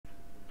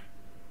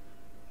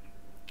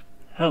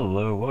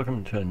Hello,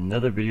 welcome to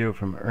another video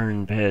from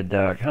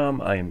earnped.com.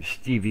 I am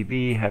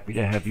StevieB, happy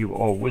to have you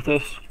all with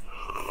us.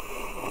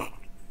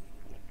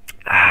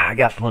 I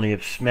got plenty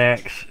of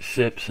smacks,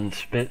 sips, and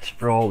spits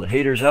for all the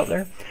haters out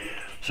there.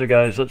 So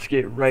guys, let's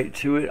get right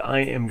to it. I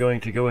am going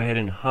to go ahead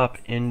and hop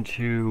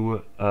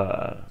into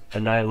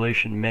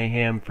Annihilation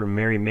Mayhem for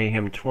Merry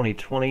Mayhem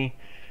 2020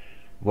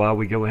 while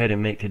we go ahead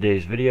and make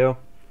today's video.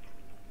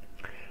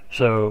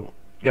 So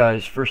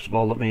guys, first of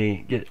all, let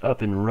me get up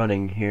and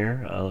running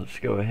here. Let's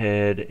go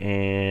ahead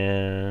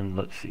and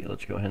let's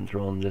go ahead and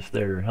throw on this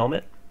there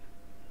helmet.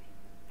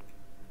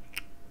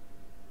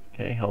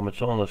 Okay,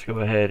 helmet's on. Let's go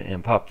ahead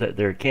and pop that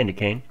there candy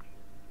cane,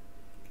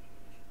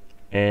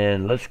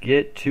 and let's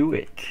get to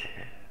it.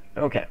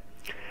 Okay,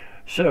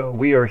 so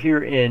we are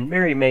here in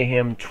Merry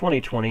Mayhem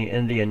 2020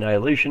 in the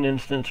Annihilation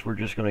instance. We're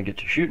just going to get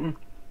to shooting.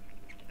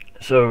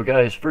 So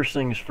guys, first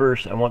things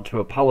first, I want to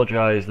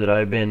apologize that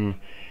I've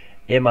been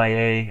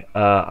MIA.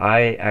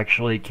 I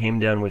actually came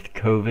down with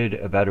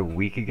COVID about a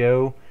week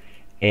ago,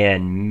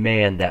 and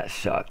man, that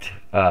sucked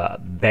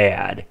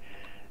bad.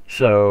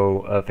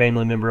 So a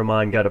family member of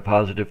mine got a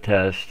positive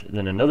test,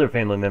 then another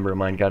family member of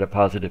mine got a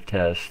positive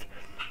test,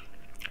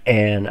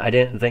 and I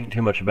didn't think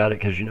too much about it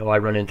because, you know, I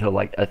run into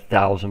like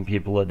 1,000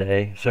 people a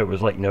day, so it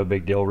was like no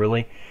big deal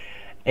really.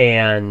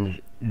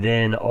 And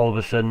then all of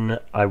a sudden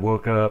I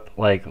woke up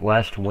like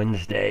last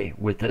Wednesday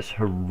with this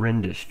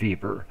horrendous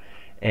fever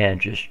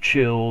and just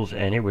chills,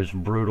 and it was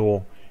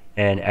brutal,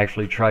 and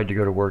actually tried to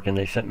go to work, and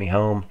they sent me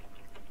home,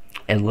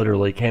 and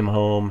literally came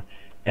home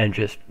and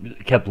just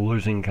kept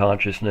losing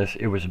consciousness.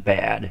 It was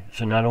bad.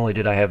 So not only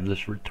did I have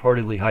this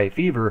retardedly high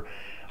fever,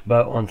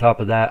 but on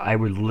top of that, I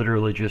would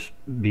literally just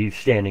be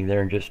standing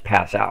there and just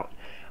pass out.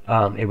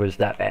 It was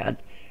that bad.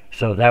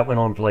 So that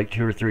went on for like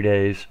 2 or 3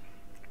 days,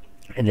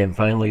 and then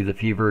finally the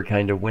fever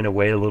kind of went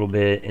away a little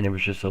bit, and it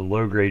was just a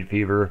low-grade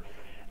fever.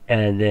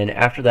 And then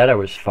after that I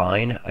was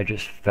fine. I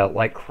just felt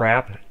like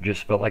crap.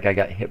 Just felt like I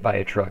got hit by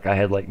a truck. I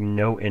had like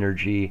no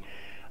energy.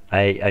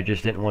 I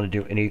just didn't want to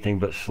do anything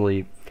but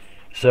sleep.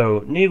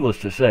 So needless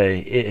to say,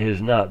 it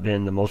has not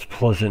been the most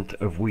pleasant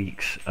of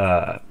weeks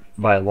by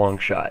a long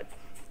shot.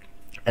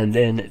 And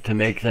then to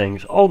make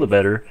things all the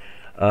better,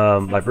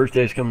 my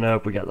birthday's coming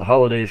up. We got the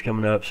holidays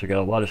coming up, so I got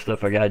a lot of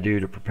stuff I got to do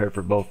to prepare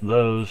for both of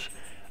those.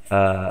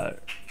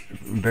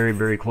 Very,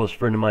 very close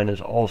friend of mine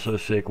is also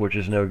sick, which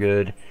is no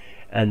good.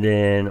 And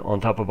then on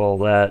top of all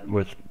that,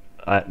 with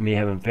me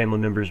having family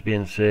members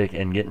being sick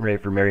and getting ready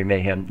for Merry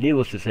Mayhem,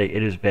 needless to say,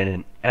 it has been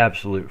an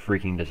absolute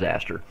freaking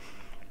disaster.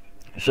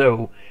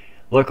 So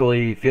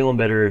luckily, feeling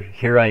better,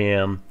 here I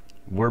am.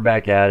 We're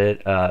back at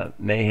it.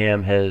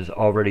 Mayhem has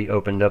already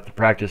opened up. The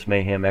practice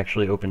Mayhem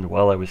actually opened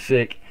while I was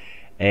sick,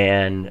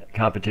 and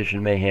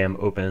competition Mayhem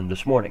opened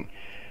this morning.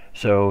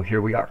 So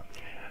here we are.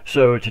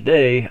 So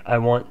today I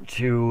want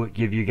to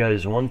give you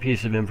guys one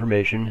piece of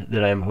information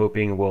that I'm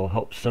hoping will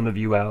help some of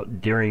you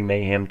out during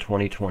Mayhem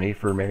 2020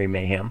 for Merry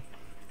Mayhem.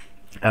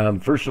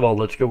 First of all,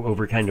 let's go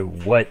over kind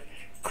of what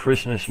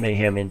Christmas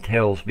Mayhem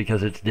entails,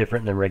 because it's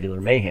different than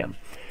regular Mayhem.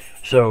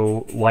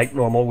 So like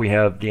normal, we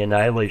have the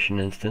Annihilation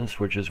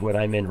instance, which is what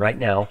I'm in right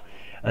now,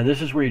 and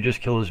this is where you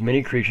just kill as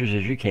many creatures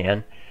as you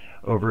can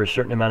over a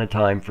certain amount of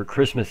time. For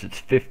Christmas it's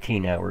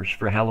 15 hours,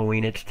 for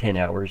Halloween it's 10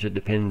 hours. It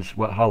depends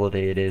what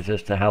holiday it is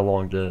as to how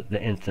long the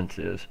instance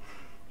is.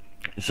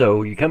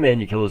 So you come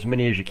in, you kill as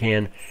many as you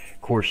can.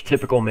 Of course,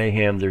 typical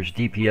Mayhem, there's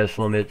DPS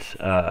limits,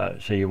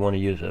 so you want to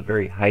use a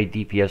very high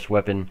DPS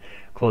weapon,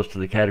 close to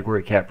the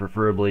category cap,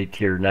 preferably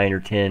tier 9 or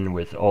 10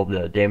 with all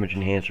the damage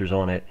enhancers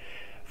on it,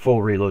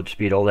 full reload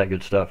speed, all that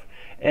good stuff.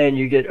 And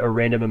you get a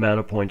random amount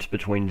of points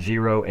between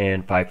 0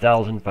 and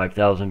 5,000,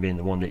 5,000 being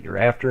the one that you're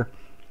after.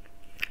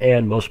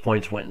 And most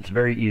points wins.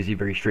 Very easy,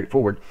 very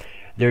straightforward.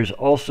 There's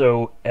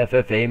also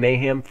FFA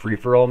Mayhem,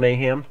 free-for-all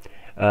Mayhem.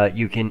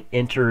 You can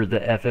enter the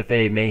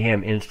FFA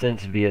Mayhem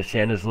instance via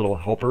Santa's Little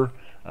Helper.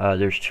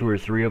 There's 2 or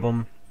 3 of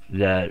them.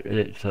 That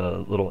it's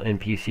a little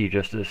NPC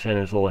just as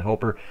Santa's Little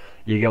Helper.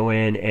 You go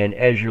in, and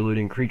as you're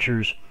looting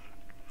creatures,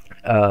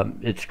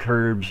 it's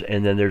Kerbs,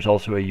 and then there's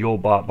also a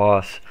YuleBot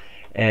Boss.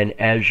 And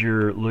as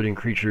you're looting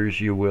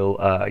creatures, you will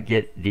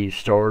get these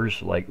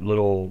stars, like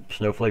little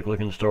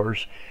snowflake-looking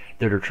stars,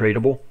 that are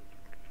tradable.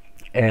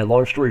 And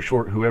long story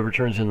short, whoever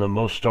turns in the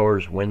most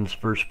stars wins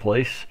first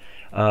place.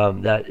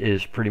 That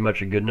is pretty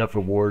much a good enough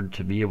reward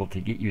to be able to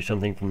get you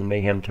something from the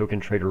Mayhem token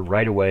trader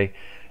right away.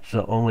 It's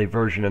the only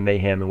version of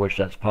Mayhem in which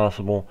that's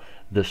possible.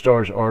 The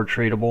stars are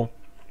tradable,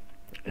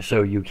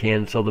 so you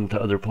can sell them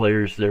to other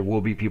players. There will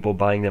be people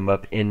buying them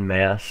up en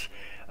masse,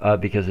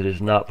 because it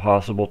is not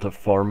possible to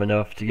farm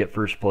enough to get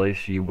first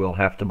place. You will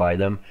have to buy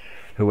them.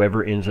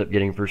 Whoever ends up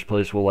getting first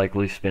place will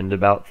likely spend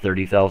about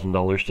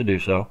 $30,000 to do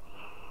so.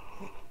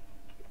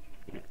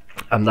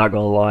 I'm not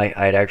going to lie,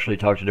 I had actually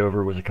talked it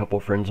over with a couple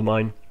friends of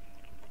mine,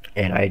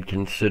 and I had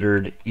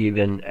considered,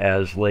 even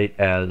as late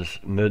as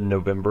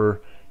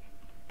mid-November,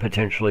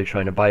 potentially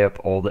trying to buy up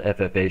all the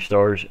FFA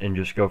stars and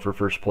just go for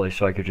first place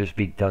so I could just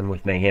be done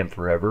with Mayhem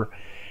forever.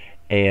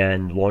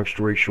 And long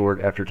story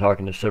short, after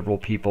talking to several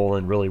people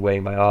and really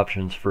weighing my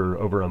options for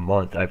over a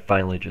month, I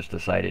finally just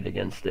decided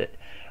against it.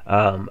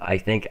 I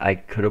think I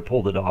could have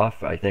pulled it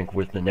off. I think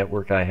with the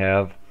network I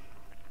have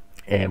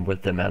and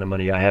with the amount of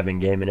money I have in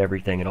game and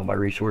everything and all my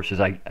resources,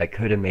 I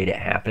could have made it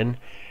happen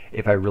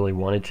if I really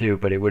wanted to,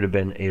 but it would have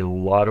been a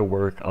lot of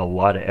work, a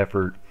lot of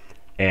effort,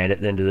 and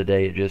at the end of the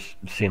day, it just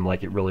seemed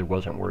like it really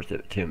wasn't worth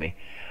it to me.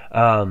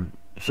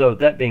 So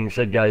that being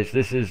said, guys,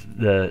 this is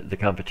the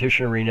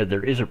competition arena.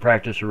 There is a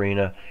practice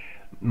arena.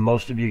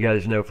 Most of you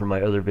guys know from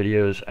my other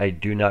videos, I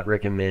do not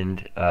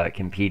recommend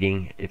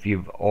competing. If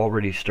you've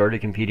already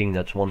started competing,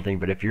 that's one thing,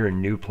 but if you're a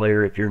new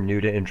player, if you're new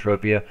to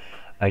Entropia,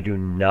 I do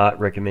not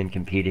recommend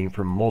competing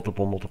for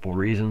multiple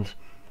reasons.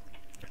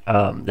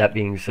 That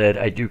being said,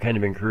 I do kind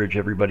of encourage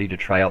everybody to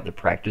try out the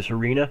practice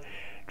arena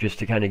just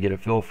to kind of get a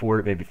feel for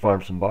it, maybe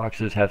farm some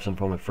boxes, have some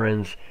fun with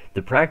friends.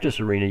 The practice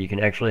arena, you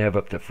can actually have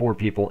up to 4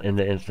 people in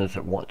the instance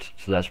at once,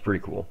 so that's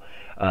pretty cool.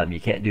 You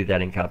can't do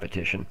that in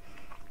competition.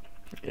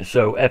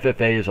 So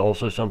FFA is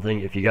also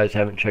something, if you guys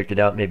haven't checked it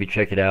out, maybe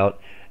check it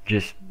out.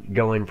 Just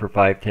go in for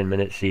 5-10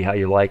 minutes, see how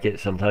you like it.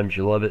 Sometimes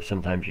you love it,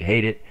 sometimes you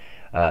hate it.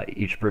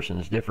 Each person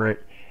is different,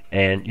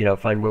 and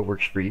find what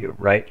works for you,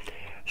 right?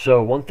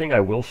 So one thing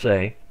I will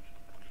say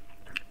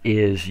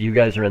is you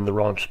guys are in the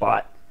wrong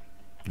spot.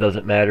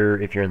 Doesn't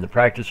matter if you're in the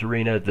practice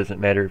arena,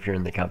 doesn't matter if you're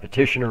in the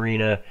competition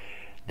arena,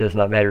 does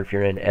not matter if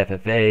you're in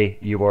FFA,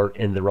 you are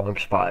in the wrong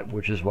spot,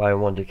 which is why I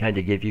wanted to kind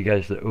of give you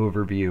guys the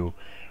overview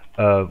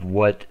of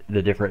what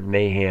the different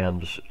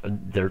mayhems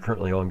that are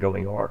currently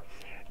ongoing are.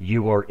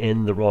 You are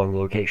in the wrong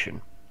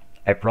location.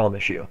 I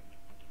promise you.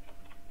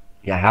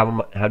 Yeah,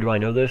 how do I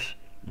know this?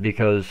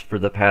 Because for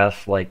the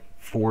past like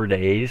 4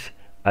 days,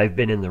 I've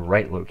been in the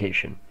right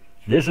location.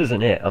 This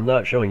isn't it. I'm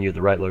not showing you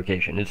the right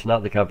location. It's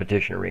not the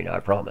competition arena, I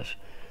promise.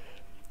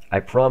 I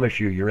promise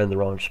you, you're in the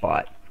wrong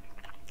spot.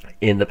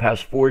 In the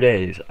past 4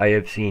 days, I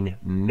have seen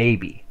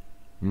maybe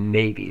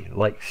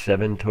like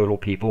 7 total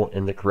people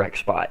in the correct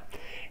spot.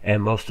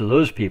 And most of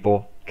those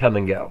people come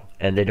and go,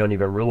 and they don't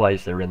even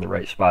realize they're in the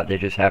right spot. They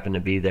just happen to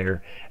be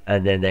there,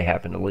 and then they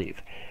happen to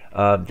leave.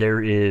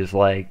 There is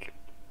like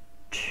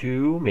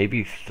 2,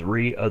 maybe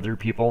 3 other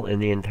people in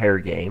the entire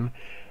game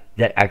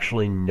that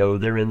actually know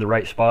they're in the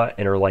right spot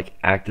and are like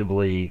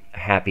actively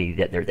happy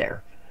that they're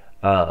there.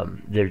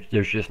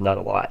 There's just not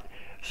a lot.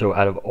 So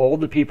out of all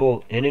the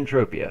people in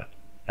Entropia,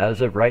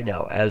 as of right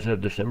now, as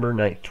of December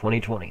 9th,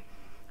 2020,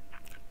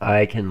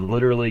 I can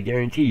literally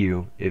guarantee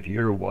you, if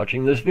you're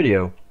watching this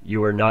video,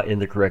 you are not in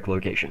the correct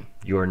location.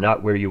 You are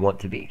not where you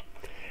want to be.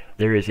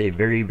 There is a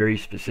very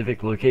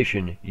specific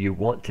location you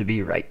want to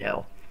be right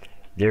now.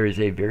 There is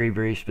a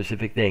very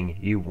specific thing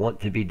you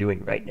want to be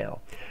doing right now.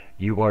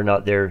 You are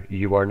not there.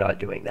 You are not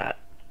doing that.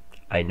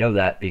 I know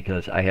that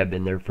because I have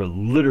been there for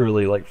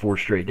literally like 4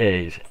 straight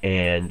days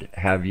and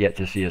have yet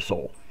to see a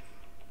soul.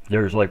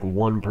 There's like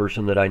 1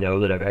 person that I know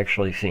that I've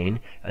actually seen,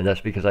 and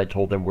that's because I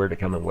told them where to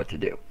come and what to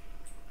do.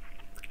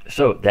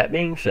 So that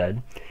being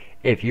said,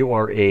 if you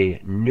are a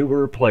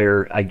newer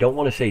player, I don't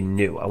want to say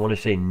new, I want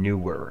to say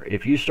newer.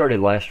 If you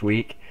started last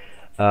week,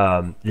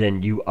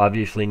 then you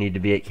obviously need to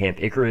be at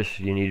Camp Icarus.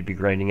 You need to be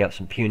grinding out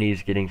some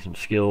punies, getting some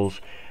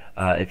skills.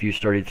 If you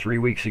started 3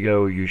 weeks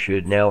ago, you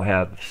should now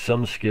have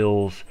some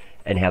skills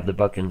and have the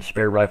buck and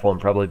spare rifle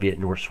and probably be at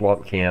North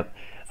Swamp Camp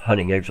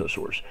hunting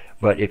exosaurs.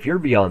 But if you're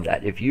beyond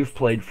that, if you've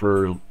played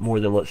for more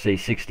than, let's say,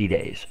 60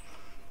 days,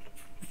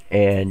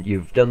 and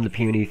you've done the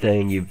puny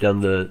thing, you've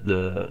done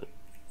the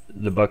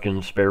buck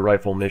and spare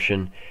rifle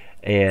mission,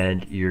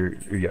 and you're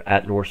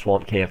at North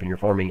Swamp Camp and you're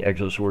farming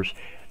exosaurs,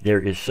 there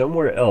is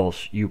somewhere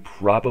else you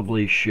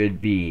probably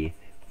should be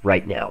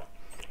right now.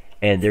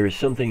 And there is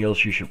something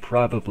else you should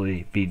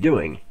probably be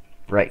doing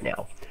right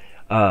now.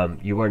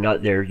 You are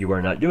not there, you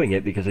are not doing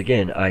it, because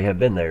again, I have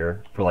been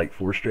there for like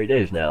 4 straight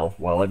days now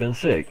while I've been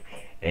sick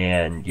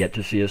and yet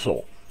to see a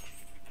soul.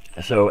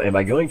 So am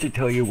I going to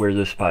tell you where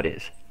this spot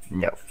is?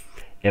 No.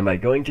 Am I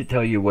going to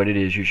tell you what it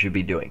is you should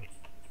be doing?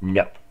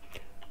 No.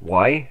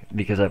 Why?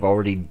 Because I've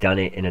already done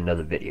it in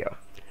another video.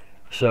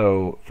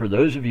 So for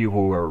those of you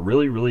who are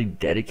really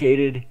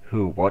dedicated,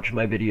 who watch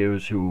my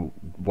videos, who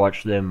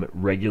watch them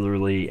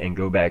regularly and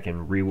go back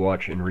and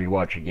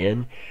rewatch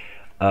again,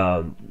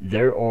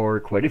 there are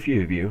quite a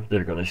few of you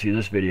that are going to see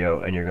this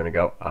video and you're going to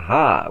go,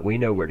 aha, we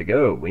know where to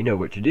go, we know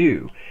what to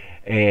do,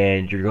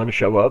 and you're going to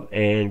show up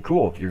and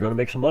cool, you're going to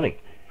make some money.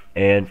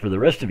 And for the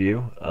rest of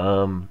you,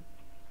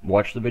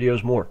 watch the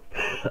videos more.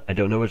 I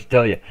don't know what to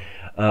tell you.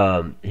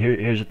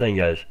 Here's the thing,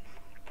 guys.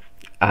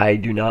 I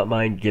do not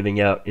mind giving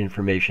out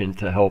information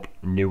to help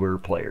newer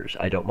players.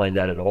 I don't mind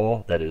that at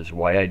all. That is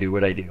why I do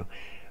what I do.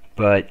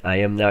 But I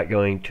am not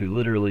going to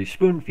literally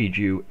spoon feed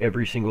you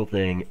every single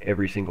thing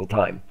every single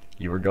time.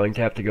 You are going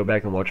to have to go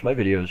back and watch my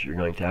videos. You're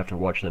going to have to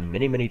watch them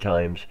many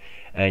times,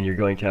 and you're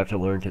going to have to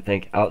learn to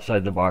think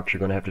outside the box. You're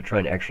going to have to try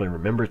and actually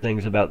remember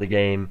things about the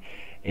game,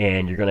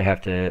 and you're going to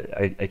have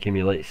to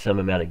accumulate some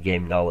amount of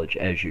game knowledge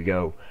as you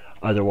go.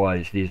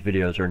 Otherwise, these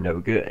videos are no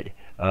good.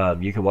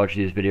 You can watch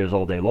these videos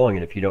all day long,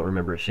 and if you don't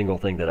remember a single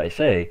thing that I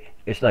say,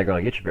 it's not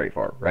going to get you very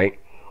far, right?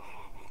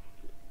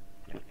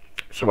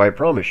 So I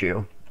promise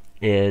you,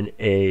 in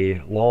a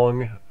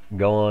long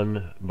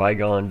gone,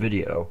 bygone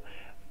video,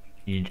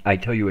 I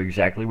tell you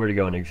exactly where to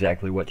go and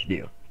exactly what to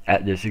do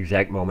at this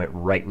exact moment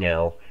right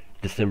now,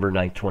 December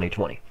 9th,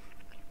 2020.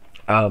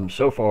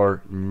 So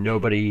far,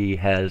 nobody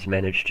has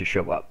managed to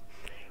show up,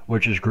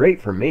 which is great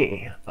for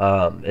me.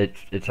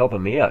 It's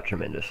helping me out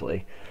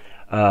tremendously.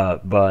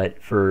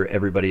 But for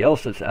everybody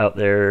else that's out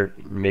there,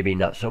 maybe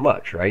not so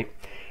much, right?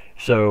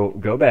 So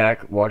go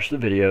back, watch the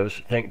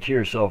videos, think to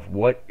yourself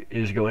what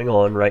is going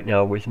on right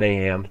now with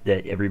Mayhem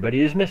that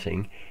everybody is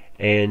missing.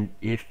 And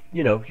if,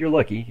 you know, you're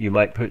lucky, you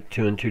might put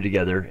two and two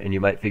together and you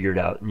might figure it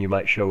out and you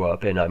might show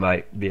up and I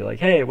might be like,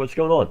 hey, what's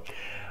going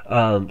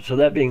on? So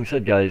that being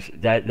said, guys,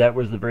 that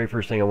was the very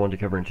first thing I wanted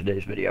to cover in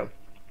today's video.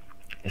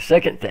 The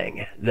second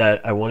thing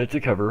that I wanted to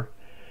cover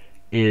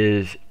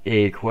is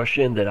a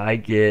question that I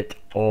get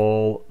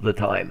all the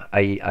time.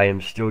 I am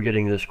still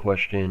getting this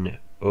question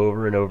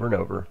over and over and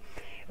over,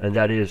 and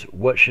that is,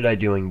 what should I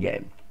do in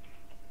game?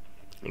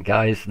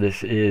 Guys,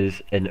 this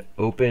is an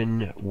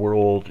open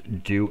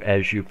world, do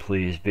as you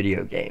please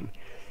video game.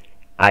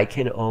 I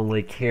can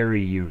only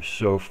carry you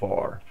so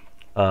far.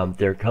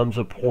 There comes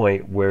a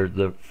point where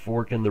the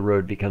fork in the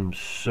road becomes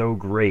so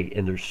great,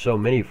 and there's so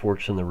many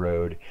forks in the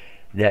road,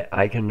 that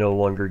I can no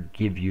longer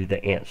give you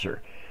the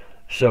answer.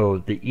 So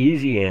the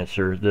easy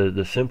answer,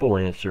 the simple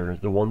answer,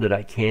 the one that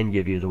I can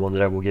give you, the one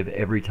that I will give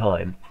every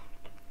time,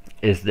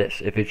 is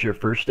this. If it's your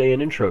first day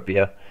in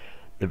Entropia,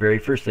 the very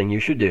first thing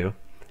you should do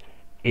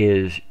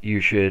is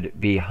you should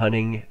be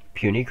hunting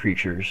puny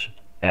creatures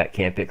at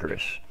Camp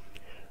Icarus.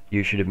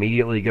 You should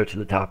immediately go to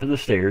the top of the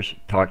stairs,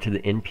 talk to the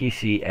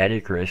NPC at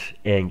Icarus,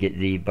 and get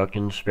the Buck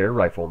and Spare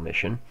Rifle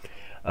mission.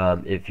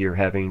 If you're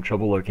having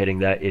trouble locating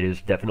that, it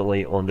is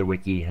definitely on the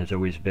wiki, has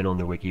always been on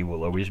the wiki,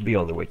 will always be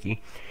on the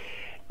wiki.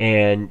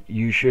 And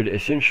you should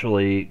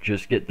essentially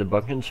just get the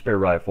Buck and Spare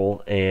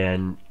Rifle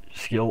and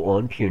skill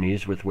on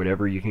punies with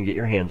whatever you can get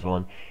your hands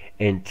on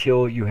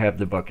until you have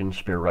the Buck and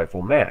Spare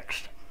Rifle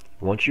maxed.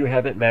 Once you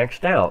have it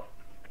maxed out,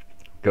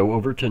 go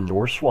over to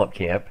North Swamp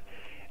Camp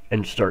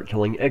and start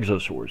killing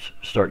exosaurs.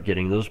 Start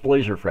getting those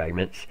blazer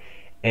fragments,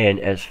 and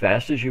as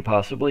fast as you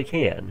possibly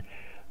can,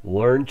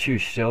 learn to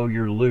sell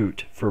your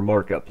loot for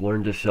markup.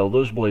 Learn to sell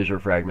those blazer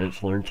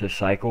fragments, learn to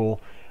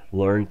cycle,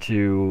 learn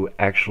to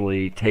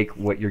actually take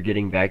what you're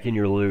getting back in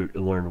your loot,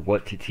 and learn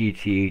what to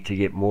TT to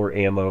get more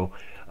ammo,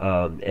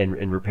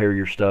 and repair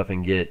your stuff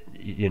and get,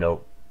 you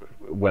know,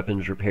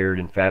 weapons repaired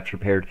and FAPs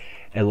repaired,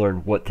 and learn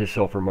what to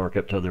sell for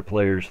markup to other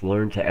players.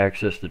 Learn to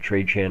access the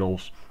trade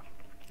channels.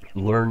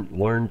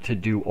 Learn to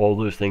do all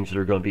those things that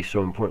are going to be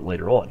so important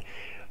later on.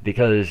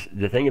 Because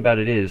the thing about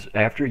it is,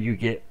 after you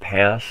get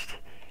past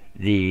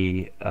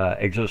the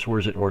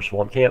exosaurs at North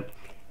Swamp Camp,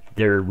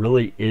 there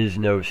really is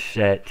no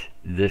set,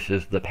 this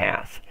is the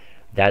path.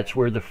 That's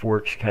where the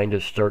forks kind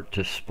of start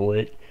to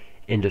split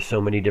into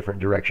so many different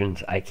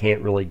directions. I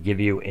can't really give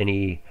you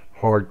any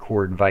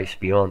hardcore advice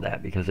beyond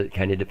that, because it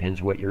kind of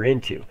depends what you're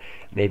into.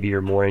 Maybe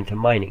you're more into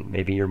mining,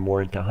 maybe you're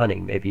more into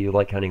hunting, maybe you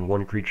like hunting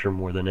one creature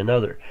more than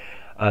another.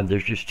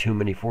 There's just too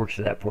many forks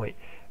at that point.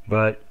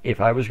 But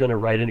if I was going to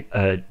write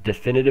a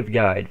definitive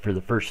guide for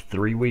the first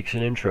 3 weeks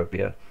in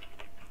Entropia,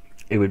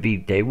 it would be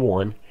day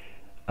one,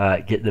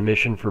 get the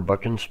mission for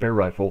Buck and Spare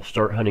Rifle,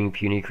 start hunting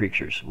puny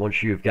creatures.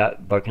 Once you've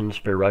got Buck and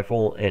Spare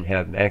Rifle and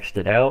have maxed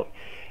it out,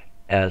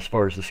 as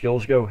far as the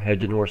skills go,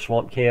 head to North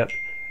Swamp Camp,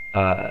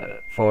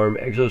 farm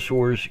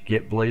exosaurs,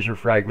 get blazer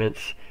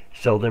fragments,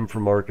 sell them for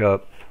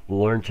markup,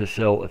 learn to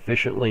sell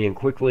efficiently and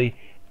quickly,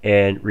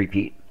 and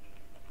repeat.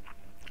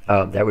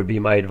 That would be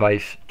my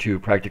advice to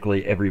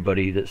practically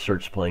everybody that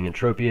starts playing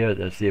Entropia.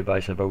 That's the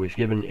advice I've always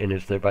given, and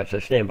it's the advice I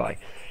stand by.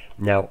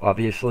 Now,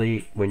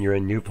 obviously, when you're a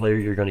new player,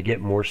 you're going to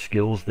get more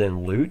skills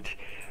than loot,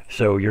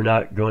 so you're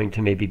not going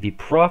to maybe be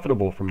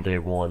profitable from day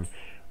one,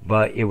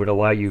 but it would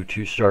allow you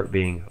to start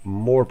being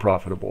more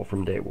profitable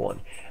from day one.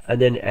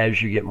 And then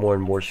as you get more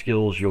and more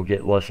skills, you'll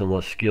get less and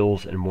less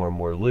skills and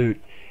more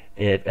loot,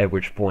 at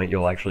which point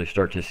you'll actually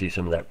start to see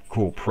some of that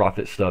cool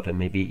profit stuff and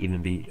maybe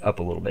even be up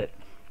a little bit.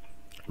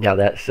 Now,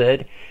 that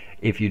said,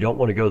 if you don't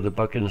want to go the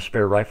Buck and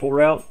Spare Rifle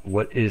route,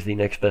 what is the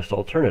next best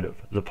alternative?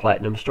 The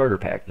Platinum Starter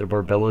Pack, the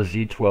Barbella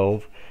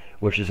Z12,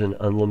 which is an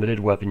unlimited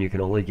weapon you can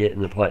only get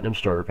in the Platinum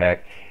Starter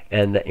Pack,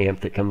 and the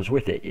amp that comes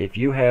with it. If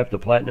you have the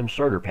Platinum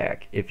Starter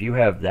Pack, if you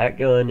have that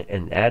gun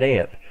and that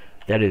amp,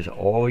 that is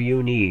all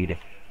you need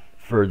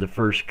for the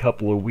first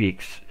couple of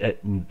weeks at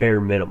bare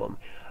minimum.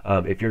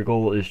 If your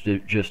goal is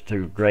just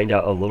to grind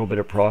out a little bit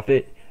of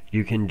profit,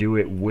 you can do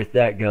it with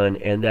that gun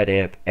and that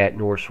amp at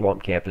North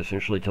Swamp Camp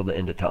essentially till the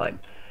end of time.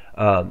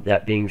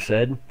 That being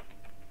said,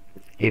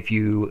 if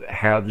you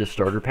have the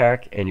starter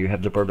pack and you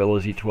have the Barbella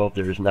Z12,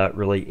 there is not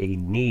really a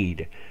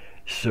need,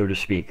 so to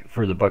speak,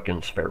 for the Buck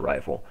and Spare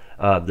Rifle.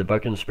 The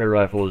Buck and Spare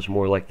Rifle is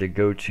more like the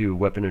go-to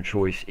weapon of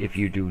choice if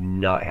you do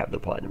not have the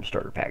Platinum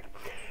Starter Pack.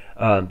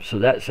 So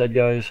that said,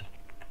 guys,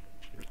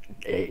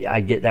 I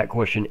get that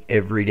question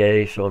every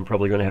day, so I'm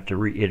probably going to have to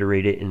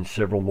reiterate it in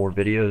several more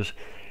videos.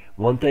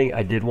 One thing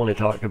I did want to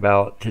talk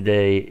about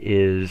today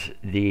is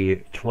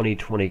the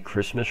 2020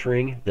 Christmas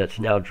ring that's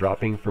now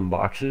dropping from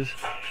boxes.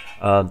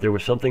 There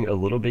was something a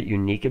little bit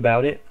unique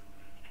about it.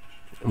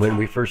 When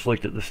we first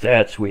looked at the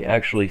stats, we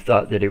actually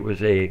thought that it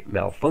was a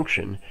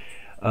malfunction.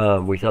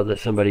 We thought that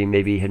somebody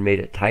maybe had made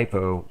a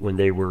typo when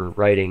they were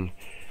writing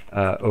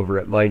over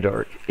at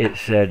MindArk. It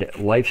said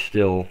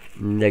lifesteal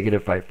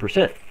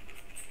 -5%.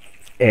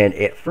 And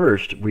at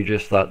first, we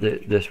just thought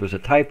that this was a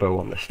typo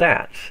on the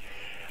stats.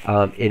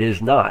 It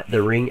is not.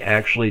 The ring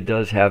actually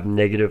does have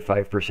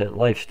 -5%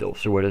 lifesteal.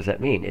 So what does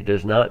that mean? It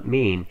does not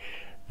mean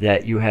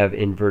that you have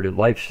inverted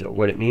lifesteal.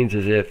 What it means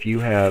is if you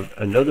have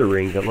another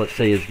ring that, let's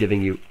say, is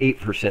giving you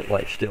 8%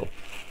 lifesteal,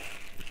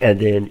 and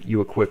then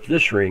you equip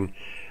this ring,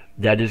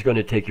 that is going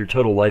to take your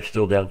total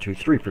lifesteal down to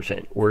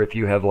 3%. Or if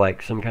you have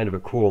like some kind of a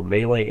cool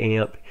melee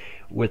amp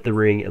with the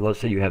ring, and let's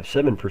say you have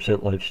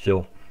 7%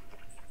 lifesteal,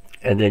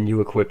 and then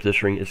you equip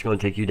this ring, it's going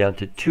to take you down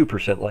to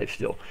 2%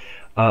 lifesteal.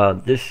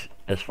 This,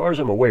 as far as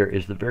I'm aware,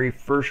 is the very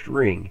first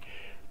ring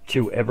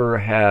to ever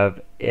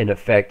have an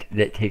effect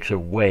that takes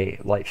away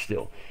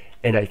lifesteal.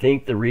 And I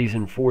think the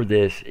reason for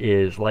this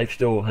is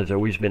lifesteal has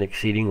always been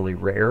exceedingly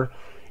rare.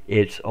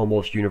 It's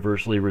almost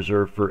universally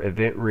reserved for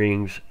event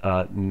rings,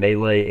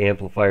 melee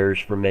amplifiers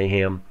from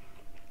Mayhem,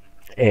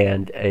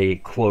 and a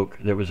cloak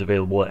that was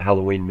available at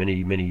Halloween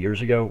many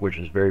years ago, which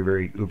is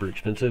very uber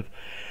expensive.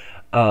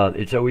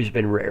 It's always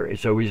been rare.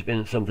 It's always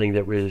been something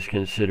that was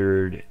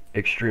considered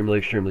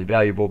extremely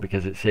valuable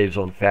because it saves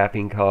on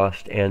fapping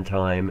cost and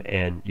time,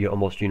 and you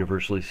almost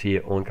universally see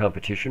it on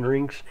competition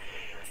rings.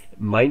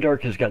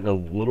 MindArk has gotten a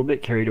little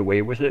bit carried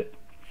away with it.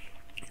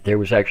 There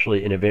was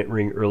actually an event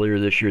ring earlier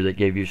this year that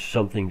gave you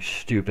something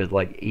stupid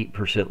like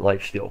 8%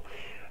 lifesteal.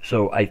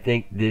 So I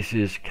think this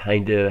is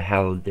kind of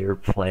how they're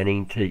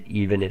planning to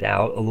even it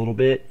out a little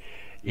bit.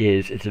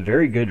 It's a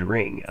very good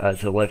ring.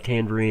 It's a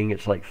left-hand ring.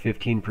 It's like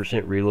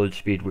 15% reload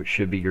speed, which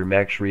should be your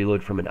max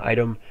reload from an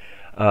item.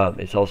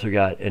 It's also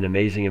got an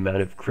amazing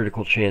amount of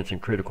critical chance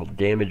and critical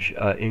damage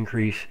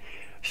increase.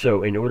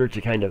 So in order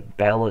to kind of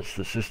balance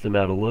the system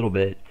out a little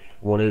bit,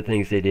 one of the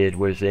things they did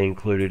was they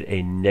included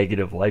a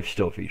negative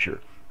lifesteal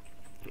feature.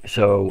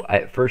 So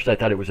at first I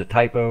thought it was a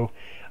typo.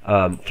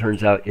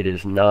 Turns out it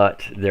is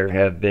not. There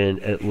have been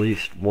at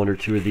least 1 or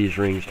 2 of these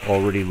rings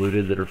already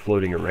looted that are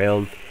floating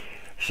around.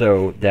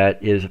 So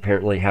that is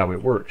apparently how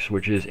it works,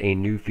 which is a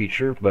new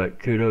feature, but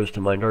kudos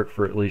to MindArk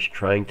for at least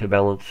trying to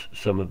balance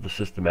some of the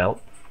system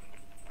out.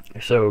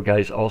 So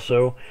guys,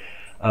 also,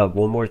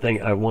 one more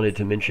thing I wanted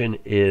to mention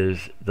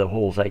is the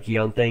whole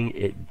Zykeon thing.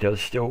 It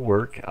does still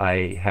work.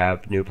 I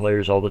have new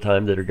players all the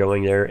time that are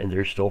going there and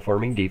they're still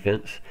farming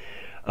defense.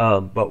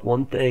 But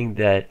one thing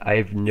that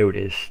I've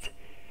noticed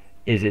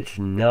is it's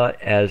not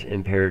as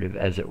imperative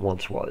as it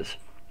once was.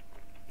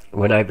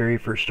 When I very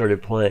first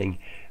started playing,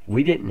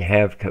 we didn't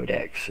have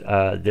codex.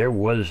 There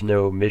was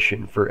no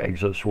mission for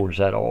Exosaurs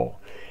at all.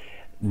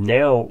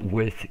 Now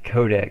with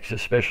codex,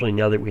 especially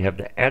now that we have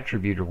the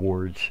attribute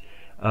awards,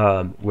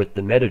 with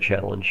the meta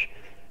challenge,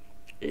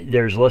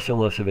 there's less and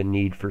less of a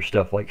need for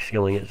stuff like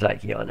skilling at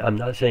Zykeon. I'm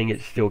not saying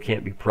it still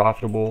can't be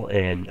profitable,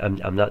 and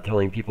I'm not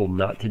telling people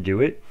not to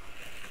do it.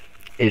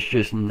 It's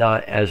just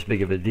not as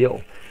big of a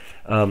deal.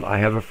 I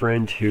have a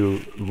friend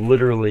who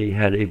literally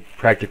had a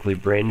practically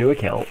brand new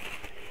account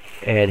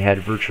and had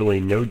virtually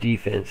no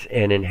defense,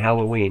 and in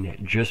Halloween,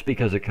 just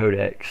because of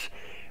codex,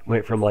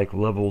 went from like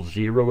level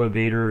 0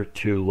 evader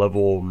to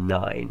level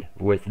 9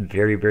 with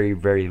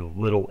very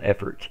little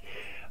effort.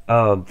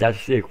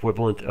 That's the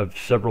equivalent of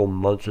several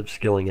months of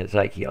skilling at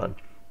Zykeon.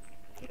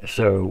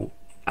 So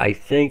I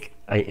think,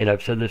 and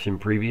I've said this in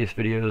previous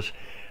videos,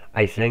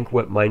 I think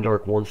what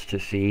MindArk wants to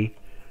see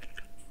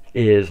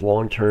is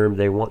long term,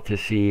 they want to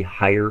see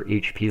higher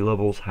HP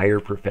levels, higher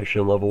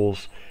profession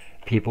levels,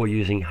 people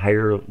using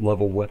higher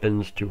level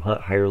weapons to hunt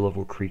higher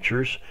level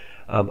creatures.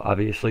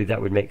 Obviously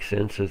that would make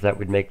sense, as that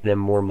would make them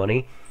more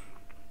money.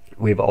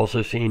 We've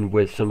also seen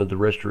with some of the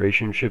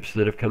restoration chips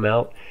that have come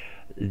out,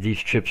 these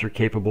chips are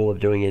capable of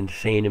doing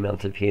insane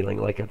amounts of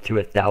healing, like up to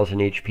 1,000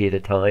 HP at a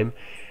time,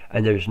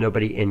 and there's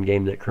nobody in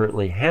game that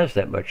currently has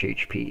that much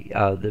HP.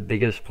 The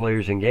biggest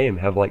players in game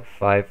have like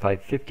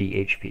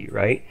 550 HP,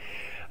 right?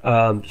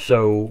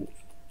 So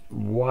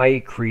why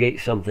create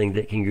something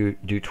that can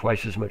do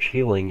twice as much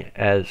healing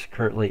as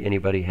currently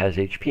anybody has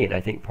HP? And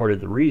I think part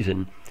of the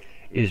reason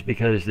is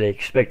because they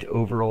expect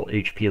overall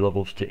HP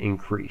levels to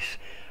increase.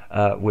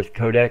 With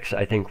Codex,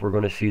 I think we're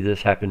going to see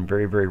this happen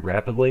very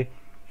rapidly.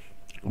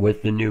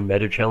 With the new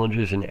meta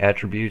challenges and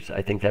attributes,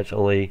 I think that's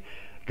only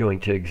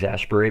going to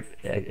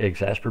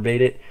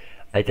exacerbate it.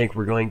 I think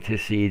we're going to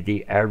see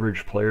the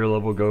average player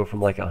level go from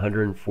like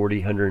 140,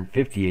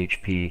 150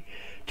 HP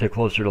to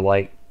closer to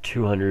like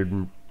 200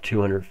 and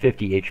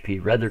 250 HP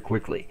rather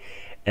quickly.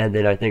 And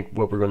then I think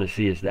what we're going to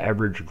see is the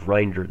average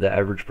grinder, the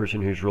average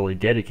person who's really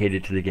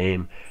dedicated to the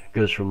game,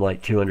 goes from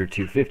like 200,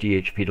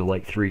 250 HP to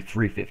like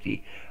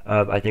 350.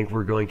 I think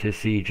we're going to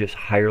see just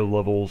higher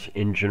levels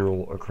in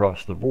general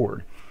across the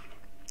board.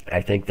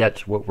 I think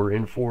that's what we're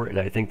in for, and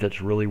I think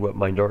that's really what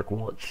MindArk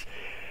wants.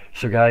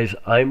 So guys,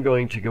 I'm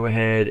going to go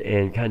ahead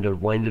and kind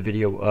of wind the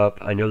video up.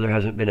 I know there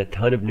hasn't been a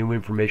ton of new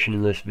information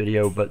in this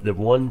video, but the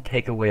one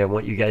takeaway I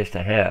want you guys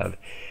to have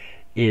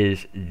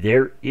is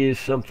there is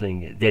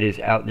something that is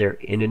out there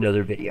in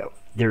another video.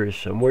 There is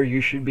somewhere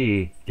you should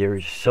be. There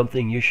is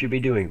something you should be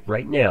doing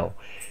right now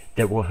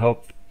that will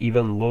help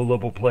even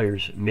low-level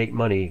players make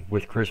money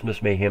with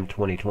Christmas Mayhem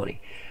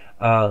 2020.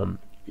 I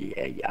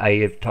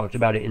have talked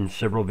about it in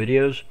several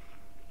videos.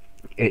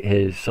 It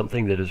is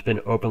something that has been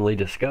openly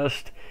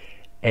discussed.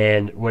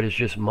 And what is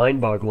just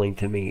mind-boggling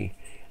to me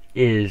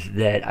is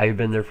that I've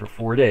been there for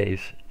 4 days,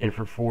 and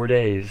for 4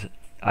 days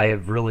I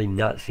have really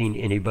not seen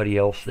anybody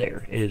else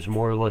there. It has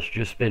more or less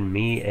just been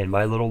me and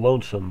my little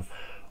lonesome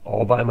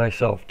all by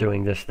myself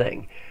doing this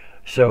thing.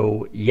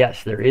 So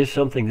yes, there is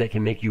something that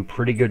can make you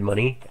pretty good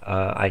money.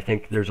 I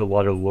think there's a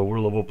lot of lower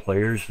level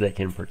players that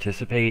can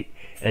participate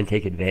and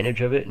take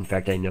advantage of it. In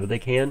fact, I know they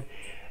can.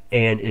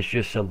 And it's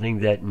just something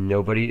that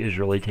nobody is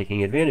really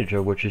taking advantage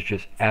of, which is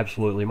just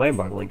absolutely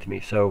mind-boggling to me.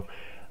 So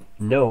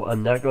no,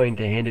 I'm not going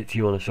to hand it to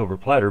you on a silver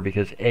platter,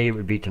 because A, it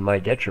would be to my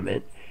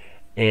detriment,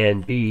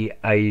 and B,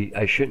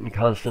 I shouldn't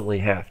constantly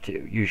have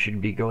to. You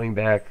should be going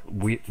back,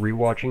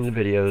 rewatching the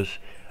videos,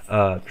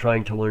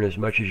 trying to learn as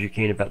much as you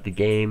can about the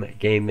game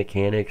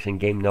mechanics, and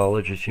game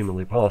knowledge as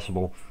humanly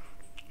possible.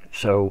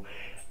 So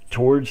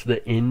towards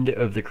the end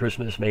of the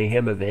Christmas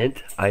Mayhem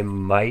event, I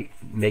might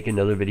make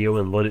another video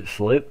and let it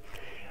slip.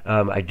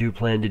 I do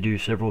plan to do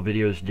several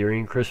videos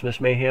during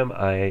Christmas Mayhem.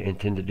 I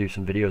intend to do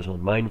some videos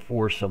on Mine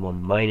Force, some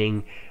on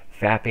mining,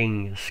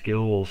 fapping,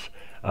 skills,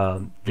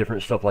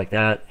 different stuff like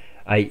that.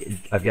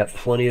 I've got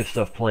plenty of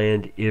stuff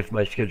planned if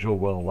my schedule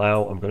will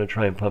allow. I'm going to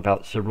try and pump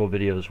out several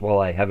videos while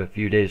I have a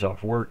few days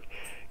off work.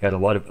 Got a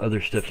lot of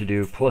other stuff to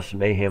do, plus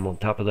Mayhem on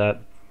top of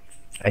that.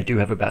 I do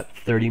have about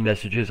 30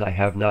 messages I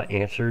have not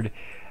answered,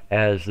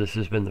 as this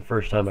has been the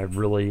first time I've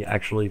really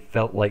actually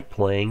felt like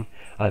playing.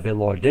 I've been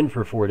logged in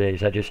for 4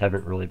 days. I just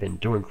haven't really been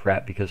doing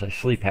crap because I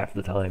sleep half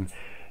the time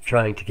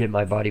trying to get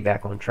my body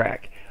back on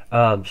track.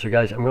 So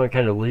guys, I'm going to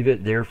kind of leave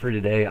it there for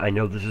today. I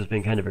know this has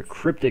been kind of a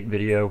cryptic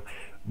video,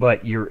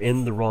 but you're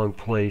in the wrong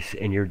place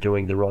and you're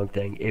doing the wrong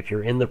thing. If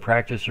you're in the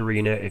practice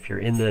arena, if you're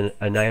in the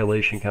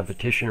annihilation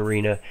competition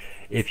arena,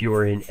 if you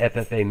are in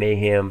FFA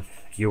Mayhem,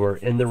 you are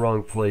in the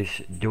wrong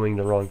place doing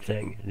the wrong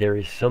thing. There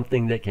is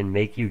something that can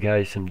make you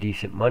guys some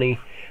decent money.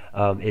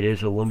 It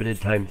is a limited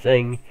time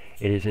thing.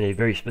 It is in a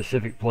very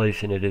specific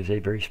place, and it is a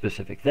very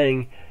specific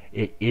thing.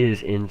 It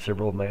is in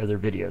several of my other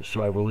videos,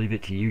 so I will leave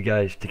it to you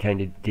guys to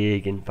kind of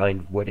dig and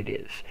find what it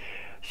is.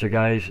 So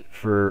guys,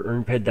 for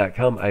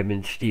earnped.com, I've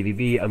been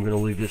StevieB. I'm going to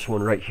leave this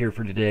one right here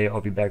for today.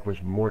 I'll be back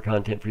with more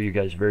content for you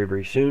guys very,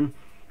 very soon.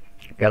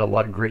 Got a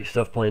lot of great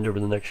stuff planned over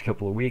the next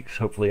couple of weeks.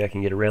 Hopefully I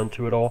can get around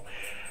to it all.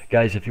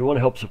 Guys, if you want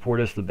to help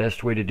support us, the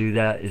best way to do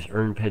that is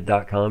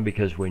earnped.com,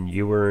 because when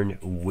you earn,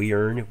 we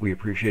earn. We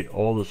appreciate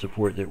all the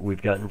support that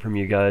we've gotten from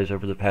you guys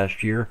over the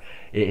past year.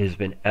 It has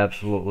been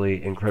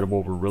absolutely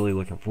incredible. We're really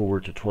looking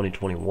forward to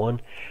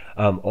 2021.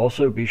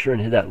 Also, be sure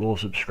and hit that little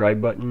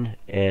subscribe button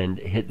and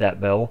hit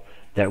that bell.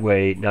 That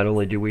way, not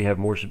only do we have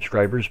more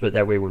subscribers, but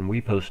that way when we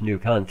post new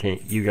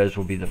content, you guys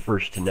will be the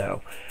first to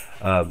know.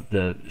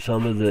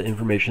 Some of the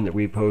information that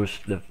we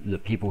post, the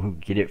people who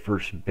get it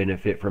first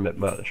benefit from it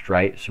most,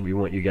 right? So we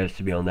want you guys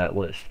to be on that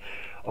list.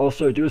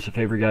 Also, do us a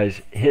favor,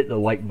 guys, hit the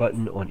like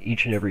button on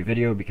each and every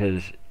video,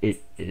 because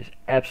it is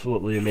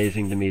absolutely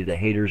amazing to me. The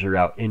haters are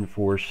out in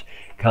force,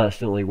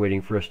 constantly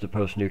waiting for us to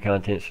post new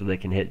content so they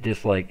can hit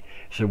dislike.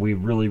 So we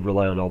really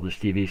rely on all the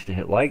Stevies to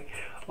hit like.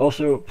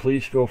 Also,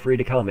 please feel free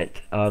to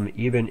comment,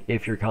 even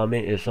if your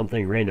comment is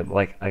something random,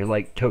 like I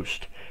like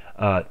toast.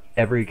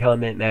 Every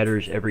comment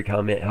matters, every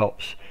comment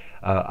helps.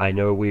 I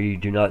know we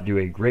do not do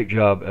a great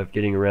job of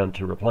getting around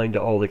to replying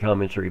to all the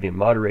comments or even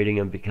moderating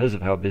them because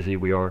of how busy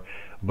we are,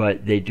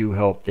 but they do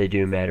help, they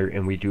do matter,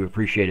 and we do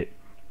appreciate it.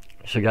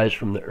 So guys,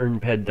 from the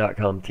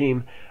earnped.com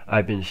team,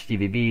 I've been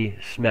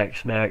StevieB.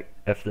 Smack,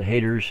 F the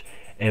haters,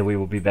 and we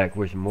will be back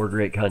with more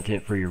great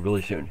content for you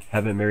really soon.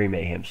 Have a Merry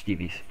Mayhem,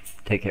 Stevies.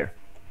 Take care.